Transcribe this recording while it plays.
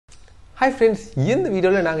Hi friends, இந்த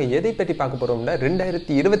வீடியோல நாங்க எதை பத்தி பார்க்க போறோம்னா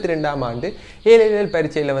 2022ஆம் ஆண்டு A-level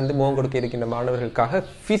பரீட்சையில வந்து முகம் கொடுக்க இருக்கின்ற மாணவர்களுக்காக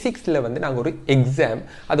பிசிக்ஸ்ல வந்து நாங்க ஒரு எக்ஸாம்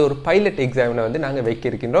அது ஒரு பைலட் எக்ஸாம்ல வந்து நாங்க வைக்க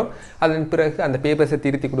இருக்கின்றோம். அதன் பிறகு அந்த பேப்பர்ஸை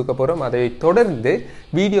திருத்தி கொடுக்க போறோம். அதை தொடர்ந்து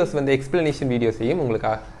வீடியோஸ் வந்து எக்ஸ்பிளனேஷன் வீடியோஸையும்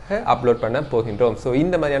உங்களுக்காக அப்லோட் பண்ண போகின்றோம். சோ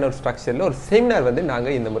இந்த மாதிரியான ஒரு ஸ்ட்ரக்சர்ல ஒரு செமினார் வந்து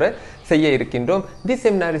நாங்க இந்த முறை செய்ய இருக்கின்றோம். This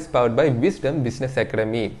seminar is powered by Wisdom Business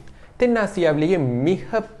Academy. தென்னாசியாவிலேயே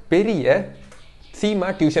மிக பெரிய சீமா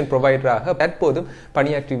டியூஷன் ப்ரொவைடராக தற்போதும்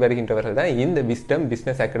பணியாற்றி வருகின்றவர்கள் தான் இந்த விஸ்டம்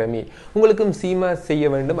பிஸ்னஸ் அகாடமி. உங்களுக்கும் சீமா செய்ய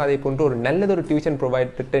வேண்டும், அதே போன்று ஒரு நல்லதொரு டியூஷன்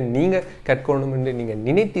ப்ரொவைடர்கிட்ட நீங்கள் கற்கணும் என்று நீங்கள்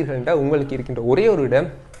நினைத்தீர்கள் என்றால் உங்களுக்கு இருக்கின்ற ஒரே ஒரு இடம்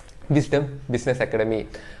விஸ்டம் பிஸ்னஸ் அகாடமி.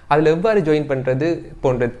 அதில் எவ்வாறு ஜாயின் பண்ணுறது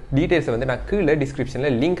போன்ற டீட்டெயில்ஸை வந்து நான் கீழே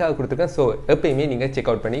டிஸ்கிரிப்ஷனில் லிங்காக கொடுத்துருக்கேன். ஸோ எப்பயுமே நீங்கள்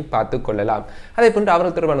செக் அவுட் பண்ணி பார்த்து கொள்ளலாம். அதே போன்று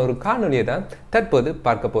அவர்கள் தொடர்பான ஒரு காணொலியை தான் தற்போது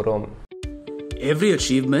பார்க்க போகிறோம். Every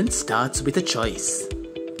achievement starts with a choice.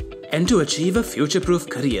 And to achieve a future-proof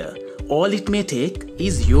career, all it may take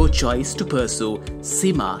is your choice to pursue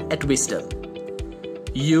SIMA at Wisdom.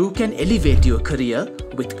 You can elevate your career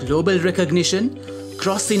with global recognition,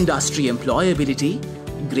 cross-industry employability,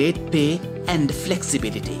 great pay and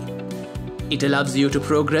flexibility. It allows you to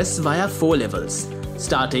progress via 4 levels,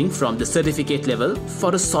 starting from the certificate level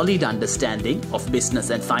for a solid understanding of business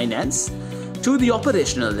and finance, to the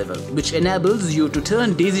operational level, which enables you to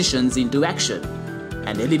turn decisions into action,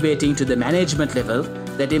 and elevating to the management level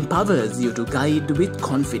that empowers you to guide with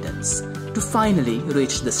confidence, to finally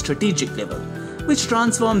reach the strategic level, which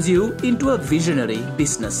transforms you into a visionary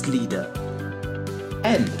business leader.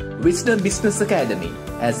 And Wisdom Business Academy,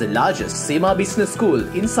 as the largest SIMA business school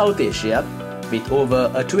in South Asia, with over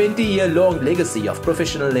a 20-year-long legacy of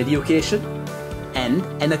professional education, and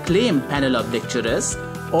an acclaimed panel of lecturers,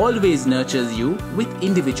 always nurtures you with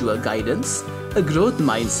individual guidance, a growth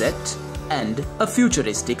mindset, and a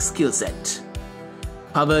futuristic skill set.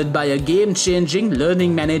 Powered by a game-changing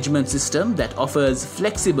learning management system that offers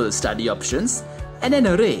flexible study options and an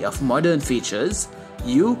array of modern features,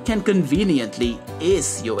 you can conveniently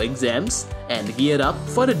ace your exams and gear up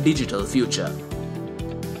for a digital future.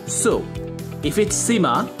 So, if it's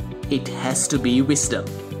SIMA, it has to be Wisdom.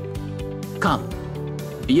 Come,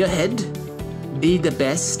 be ahead, be the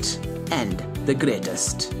best and the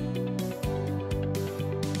greatest.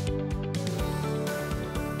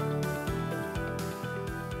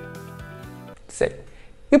 சரி,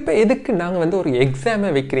 இப்போ எதுக்கு நாங்கள் வந்து ஒரு எக்ஸாமை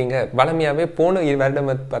வைக்கிறீங்க? வளமையாகவே போன வருடம்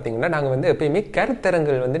வந்து பார்த்தீங்கன்னா நாங்கள் வந்து எப்பயுமே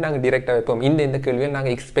கருத்தரங்கள் வந்து நாங்கள் டிரெக்டாக வைப்போம். இந்த கேள்வியை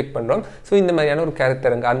நாங்கள் எக்ஸ்பெக்ட் பண்ணுறோம். ஸோ இந்த மாதிரியான ஒரு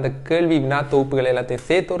கருத்தரங்கு, அந்த கேள்வி வினா தொகுப்புகள் எல்லாத்தையும்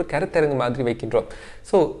சேர்த்து ஒரு கருத்தரங்கு மாதிரி வைக்கின்றோம்.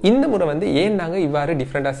 ஸோ இந்த முறை வந்து ஏன் நாங்கள் இவ்வாறு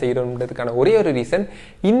டிஃப்ரெண்ட்டாக செய்கிறோம்ன்றதுக்கான ஒரே ஒரு ரீசன்,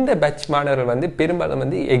 இந்த பேட்ச் மாணவர்கள் வந்து பெரும்பாலும்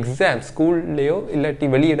வந்து எக்ஸாம் ஸ்கூல்லையோ இல்லாட்டி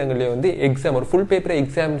வெளியிடங்கள்லையோ வந்து எக்ஸாம் ஒரு ஃபுல் பேப்பர்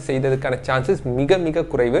எக்ஸாம் செய்ததுக்கான சான்சஸ் மிக மிக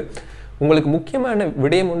குறைவு. உங்களுக்கு முக்கியமான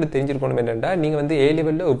விடயம் ஒன்று தெரிஞ்சிருக்கணும் என்னென்னா, நீங்கள் வந்து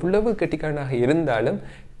A-level எவ்வளவு கெட்டிக்காரனாக இருந்தாலும்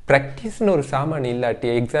ப்ராக்டிஸ்னு ஒரு சாமான் இல்லாட்டி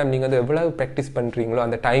எக்ஸாம் நீங்கள் வந்து எவ்வளவு ப்ராக்டிஸ் பண்ணுறீங்களோ,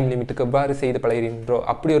 அந்த டைம் லிமிட்டுக்கு எவ்வாறு செய்து பழகிறீங்களோ,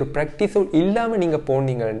 அப்படி ஒரு ப்ராக்டிஸும் இல்லாமல் நீங்கள்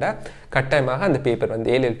போனீங்கன்னா கட்டாயமாக அந்த பேப்பர் வந்து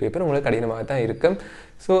A-level பேப்பர் உங்களுக்கு கடினமாக தான் இருக்கும்.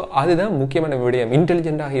 ஸோ அதுதான் முக்கியமான விடயம்.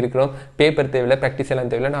 இன்டெலிஜென்ட்டாக இருக்கிறோம், பேப்பர் தேவையில்லை, ப்ராக்டிஸ் எல்லாம்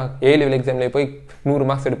தேவையில்லை, நான் A-level எக்ஸாமில் போய் 100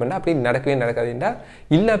 மார்க்ஸ் எடுப்பேன்டா அப்படி நடக்கவே நடக்காதுன்றா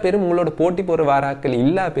எல்லா பேரும் உங்களோட போட்டி போகிற வாராக்கள்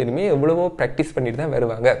எல்லா பேருமே எவ்வளவோ ப்ராக்டிஸ் பண்ணிட்டு தான்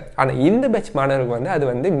வருவாங்க. ஆனால் இந்த பேட்ச் மாணவர்கள் வந்து அது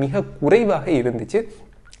வந்து மிக குறைவாக இருந்துச்சு.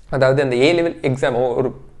 அதாவது அந்த A-level எக்ஸாம்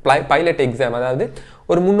ஒரு பைலட் எக்ஸாம், அதாவது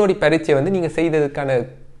ஒரு முன்னோடி பரீட்சை வந்து நீங்கள்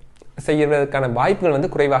செய்யறதுக்கான வாய்ப்புகள் வந்து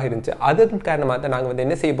குறைவாக இருந்துச்சு. அதன் காரணமாக தான் நாங்கள் வந்து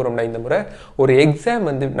என்ன செய்ய போகிறோம்னா, இந்த முறை ஒரு எக்ஸாம்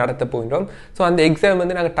வந்து நடத்த போகிறோம். ஸோ அந்த எக்ஸாம்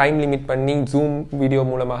வந்து நாங்கள் டைம் லிமிட் பண்ணி ஜூம் வீடியோ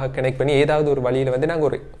மூலமாக கனெக்ட் பண்ணி ஏதாவது ஒரு வழியில் வந்து நாங்கள்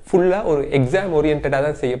ஒரு ஃபுல்லாக ஒரு எக்ஸாம் ஓரியன்டாக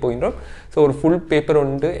தான் செய்ய போகின்றோம். ஸோ ஒரு ஃபுல் பேப்பர்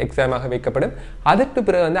ஒன்று எக்ஸாமாக வைக்கப்படும். அதற்கு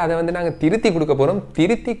பிறகு வந்து அதை வந்து நாங்கள் திருத்தி கொடுக்க போகிறோம்.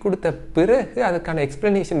 திருத்தி கொடுத்த பிறகு அதுக்கான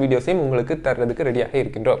எக்ஸ்பிளனேஷன் வீடியோஸையும் உங்களுக்கு தர்றதுக்கு ரெடியாக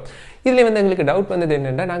இருக்கின்றோம். இதில் வந்து எங்களுக்கு டவுட் வந்தது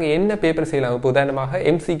என்னென்னா, நாங்கள் என்ன பேப்பர் செய்யலாம்? இப்போ உதாரணமாக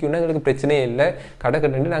MCQன்னா எங்களுக்கு பிரச்சனையே இல்லை,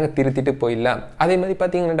 கடற்கண்டு நாங்கள் திருத்திட்டு போயிடலாம். அதே மாதிரி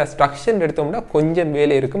பார்த்தீங்கன்னா ஸ்ட்ரக்சர் எடுத்தோம்னா கொஞ்சம்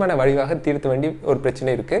வேலை இருக்கும், ஆனால் வழிவாக திருத்த வேண்டிய ஒரு பிரச்சனை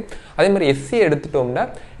இருக்குது. அதே மாதிரி SC எடுத்துட்டோம்னா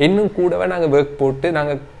இன்னும் கூடவே நாங்கள் ஒர்க் போட்டு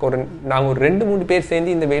நாங்கள் ஒரு 2-3 பேர்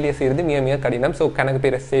சேர்ந்து இந்த வேலையை செய்கிறது மிக மிக கடினம். ஸோ கணக்கு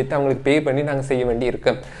பேரை சேர்த்து அவங்களுக்கு பே பண்ணி நாங்கள் செய்ய வேண்டி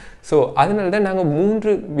இருக்கும். ஸோ அதனால தான் நாங்கள்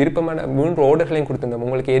 3 ஆர்டர்களையும் கொடுத்துருந்தோம்.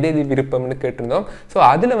 உங்களுக்கு எது விருப்பம்னு கேட்டிருந்தோம். ஸோ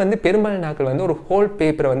அதில் வந்து பெரும்பாலான நாட்கள் வந்து ஒரு ஹோல்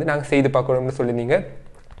பேப்பரை வந்து நாங்கள் செய்து பார்க்கணும்னு சொல்லியிருந்தீங்க.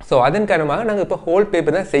 ஸோ அதன் காரணமாக நாங்கள் இப்போ ஹோல்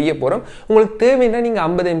பேப்பர் தான் செய்ய போகிறோம். உங்களுக்கு தேவைன்னா நீங்கள்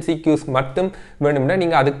 50 MCQs மட்டும் வேணும்னா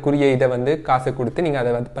நீங்கள் அதுக்குரிய இதை வந்து காசை கொடுத்து நீங்கள்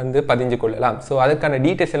அதை வந்து பதிஞ்சு கொள்ளலாம். ஸோ அதுக்கான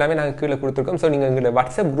டீட்டெயில்ஸ் எல்லாமே நாங்கள் கீழே கொடுத்துருக்கோம். ஸோ நீங்கள் எங்களோட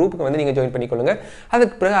வாட்ஸ்அப் குரூப்புக்கு வந்து நீங்கள் ஜாயின் பண்ணிக்கொள்ளுங்க.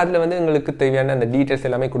 அதுக்கு பிறகு அதில் வந்து உங்களுக்கு தேவையான அந்த டீட்டெயில்ஸ்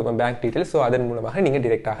எல்லாமே கொடுப்போம், பேங்க் டீட்டெயில்ஸ். ஸோ அதன் மூலமாக நீங்கள்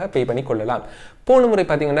டிரெக்டாக பே பண்ணி கொள்ளலாம். போன முறை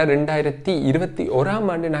பார்த்தீங்கன்னா 2021ஆம்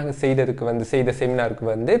ஆண்டு நாங்கள் செய்த செமினாருக்கு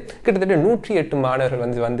வந்து கிட்டத்தட்ட 108 மாணவர்கள்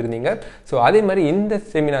வந்து வந்திருந்தீங்க. ஸோ அதே மாதிரி இந்த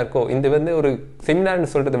செமினாருக்கோ இந்த வந்து ஒரு செமினார்னு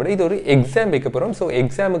சொல்கிறத விட இது ஒரு எக்ஸாம் வைக்க போகிறோம். ஸோ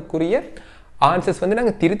எக்ஸாமுக்குரிய ஆன்சர்ஸ் வந்து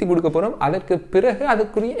நாங்கள் திருத்தி கொடுக்க போகிறோம். அதற்கு பிறகு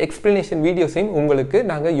அதுக்குரிய எக்ஸ்பிளனேஷன் வீடியோஸையும் உங்களுக்கு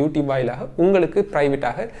நாங்கள் யூடியூப் வாயிலாக உங்களுக்கு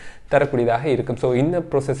ப்ரைவேட்டாக தரக்கூடியதாக இருக்கும். ஸோ இந்த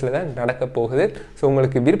ப்ரோசஸில் தான் நடக்க போகுது. ஸோ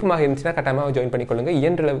உங்களுக்கு விருப்பமாக இருந்துச்சுன்னா கட்டாயமாக ஜாயின் பண்ணிக்கொள்ளுங்க.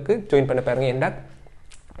 இயன்றளவுக்கு ஜாயின் பண்ண பாருங்க. ஏன்னா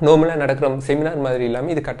நார்மலாக நடக்கிற செமினார் மாதிரி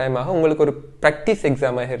இல்லாமல் இது கட்டாயமாக உங்களுக்கு ஒரு ப்ராக்டிஸ்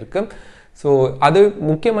எக்ஸாமாக இருக்கும். ஸோ அது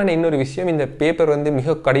முக்கியமான இன்னொரு விஷயம், இந்த பேப்பர் வந்து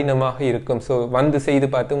மிக கடினமாக இருக்கும். ஸோ வந்து செய்து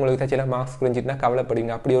பார்த்து உங்களுக்கு தச்சிலாம் மார்க்ஸ் குறைஞ்சிட்டுனா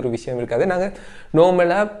கவலைப்படுவீங்க. அப்படி ஒரு விஷயம் இருக்காது. நாங்கள்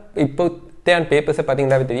நார்மலாக இப்போ பேப்பர்ஸை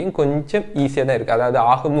பார்த்தீங்கன்னா தெரியும், கொஞ்சம் ஈஸியாக தான் இருக்குது. அதாவது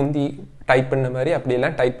ஆகமுந்தி டைப் பண்ண மாதிரி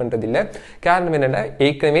அப்படியெல்லாம் டைப் பண்ணுறது இல்லை. காரணம் என்னென்னா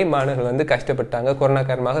ஏற்கனவே மாணவர்கள் வந்து கஷ்டப்பட்டாங்க. கொரோனா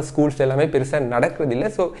காரணமாக ஸ்கூல்ஸ் எல்லாமே பெருசாக நடக்கிறது இல்லை.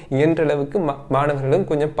 ஸோ இயன்றளவுக்கு மாணவர்களும்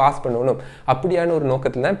கொஞ்சம் பாஸ் பண்ணணும் அப்படியான ஒரு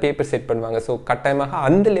நோக்கத்தில் தான் பேப்பர் செட் பண்ணுவாங்க. ஸோ கட்டாயமாக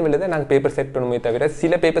அந்த லெவலில் தான் நாங்கள் பேப்பர் செட் பண்ணுவோமே தவிர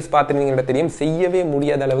சில பேப்பர்ஸ் பார்த்துருந்தீங்கன்னா தெரியும் செய்யவே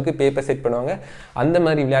முடியாத அளவுக்கு பேப்பர் செட் பண்ணுவாங்க. அந்த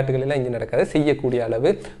மாதிரி விளையாட்டுகள் எல்லாம் இங்கே நடக்காது. செய்யக்கூடிய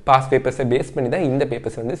அளவு பாஸ் பேப்பர்ஸை பேஸ் பண்ணி தான் இந்த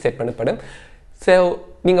பேப்பர்ஸ் வந்து செட் பண்ணப்படும். ஸோ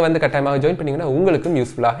நீங்கள் வந்து கட்டாயமாக ஜாயின் பண்ணிங்கன்னா உங்களுக்கும்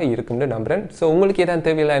யூஸ்ஃபுல்லாக இருக்கும்னு நம்புகிறேன். ஸோ உங்களுக்கு ஏதாவது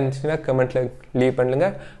தேவையில்லை இருந்துச்சுன்னா கமெண்ட்டில் லீவ் பண்ணுங்க.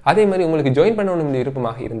 அதே மாதிரி உங்களுக்கு ஜாயின் பண்ணணும்னு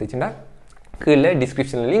விருப்பமாக இருந்துச்சுன்னா கீழே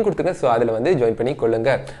டிஸ்கிரிப்ஷனில் லிங்க் கொடுத்துருங்க. ஸோ அதில் வந்து ஜாயின் பண்ணி கொள்ளுங்க.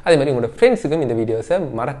 அதே மாதிரி உங்களோட ஃப்ரெண்ட்ஸுக்கும் இந்த வீடியோஸை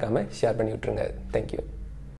மறக்காமல் ஷேர் பண்ணி விட்டுருங்க. தேங்க்யூ.